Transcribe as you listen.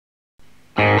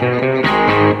Hello,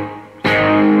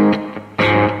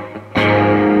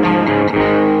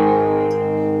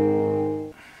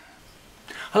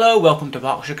 welcome to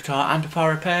Berkshire Guitar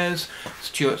Amplifier Repairs.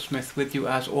 Stuart Smith with you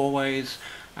as always,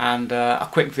 and a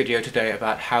quick video today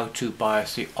about how to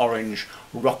bias the orange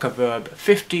Rockerverb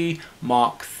 50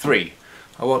 Mark III.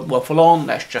 I won't waffle on,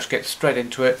 let's just get straight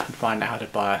into it and find out how to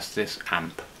bias this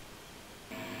amp.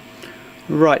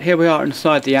 Right, here we are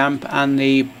inside the amp, and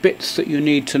the bits that you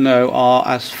need to know are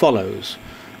as follows.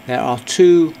 There are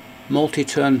two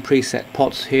multi-turn preset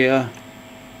pots here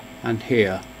and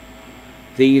here.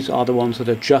 These are the ones that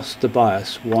adjust the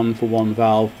bias, one for one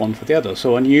valve, one for the other.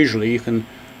 So unusually you can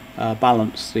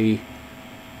balance the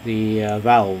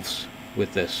valves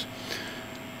with this.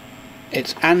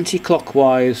 It's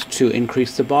anti-clockwise to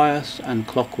increase the bias and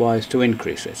clockwise to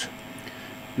increase it.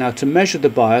 Now, to measure the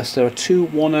bias, there are two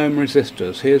 1 ohm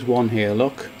resistors. Here's one here,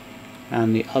 look,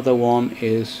 and the other one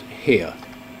is here.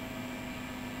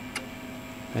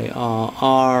 They are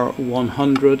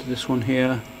R100, this one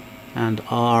here, and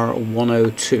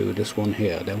R102, this one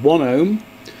here. They're 1 ohm,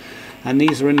 and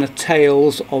these are in the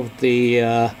tails of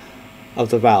the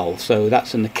valve. So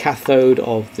that's in the cathode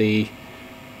of the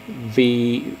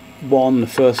V1, the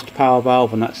first power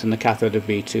valve, and that's in the cathode of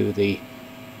V2, the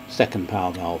second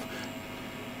power valve.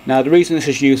 Now, the reason this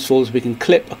is useful is we can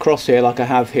clip across here like I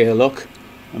have here, look,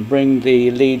 and bring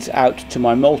the leads out to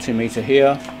my multimeter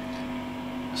here,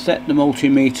 set the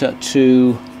multimeter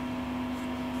to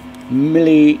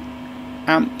milliamps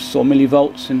or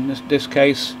millivolts in this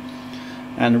case,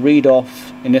 and read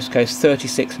off, in this case,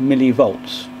 36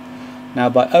 millivolts. Now,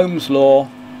 by Ohm's law,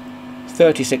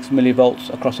 36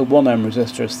 millivolts across a 1 ohm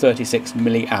resistor is 36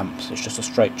 milliamps. It's just a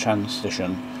straight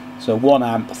transition. So 1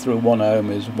 amp through 1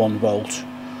 ohm is 1 volt.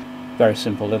 Very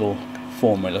simple little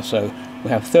formula. So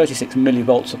we have 36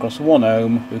 millivolts across 1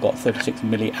 ohm, we've got 36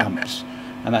 milliamps,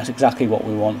 and that's exactly what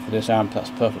we want for this amp.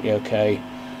 That's perfectly okay.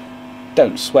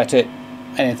 Don't sweat it.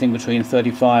 Anything between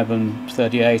 35 and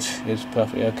 38 is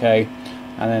perfectly okay,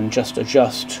 and then just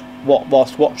adjust,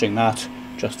 whilst watching that,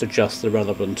 just adjust the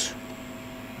relevant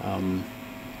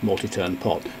multi-turn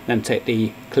pot. Then take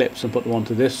the clips and put them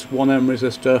onto this 1 ohm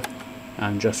resistor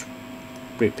and just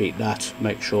repeat that,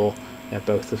 make sure they're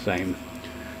both the same.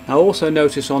 Now, also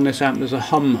notice on this amp there's a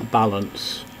hum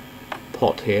balance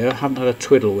pot here. I haven't had a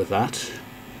twiddle with that,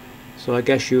 so I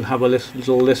guess you have a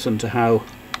little listen to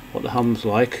what the hum's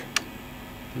like,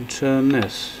 and turn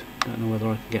this. Don't know whether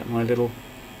I can get my little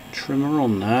trimmer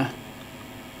on there.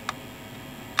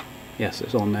 Yes,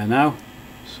 it's on there now,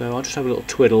 so I'll just have a little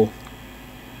twiddle.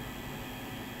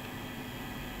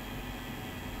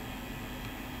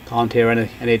 Can't hear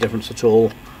any difference at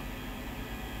all.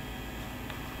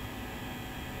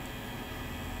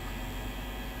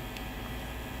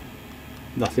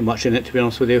 Nothing much in it, to be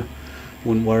honest with you.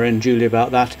 Wouldn't worry unduly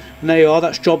about that. And there you are,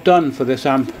 that's job done for this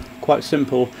amp. Quite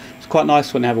simple. It's quite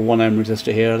nice when you have a 1 ohm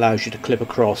resistor here, it allows you to clip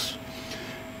across.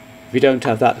 If you don't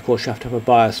have that, of course, you have to have a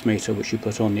bias meter which you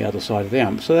put on the other side of the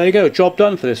amp. So there you go, job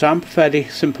done for this amp, fairly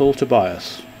simple to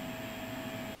bias.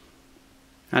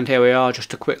 And here we are,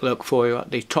 just a quick look for you at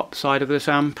the top side of this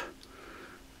amp.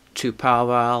 2 power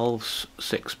valves,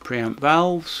 6 preamp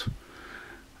valves,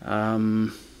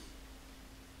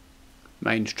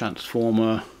 mains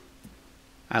transformer,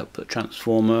 output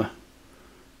transformer,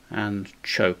 and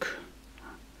choke.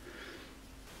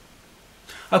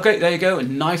 Okay, there you go,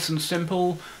 nice and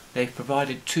simple. They've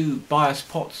provided 2 bias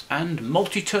pots and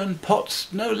multi-turn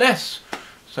pots, no less.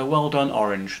 So well done,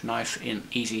 Orange. Nice and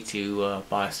easy to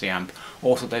bias the amp.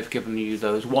 Also, they've given you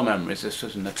those 1 ohm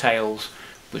resistors in the tails,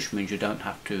 which means you don't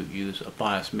have to use a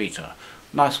bias meter.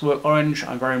 Nice work, Orange.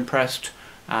 I'm very impressed,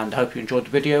 and hope you enjoyed the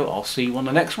video. I'll see you on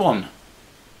the next one.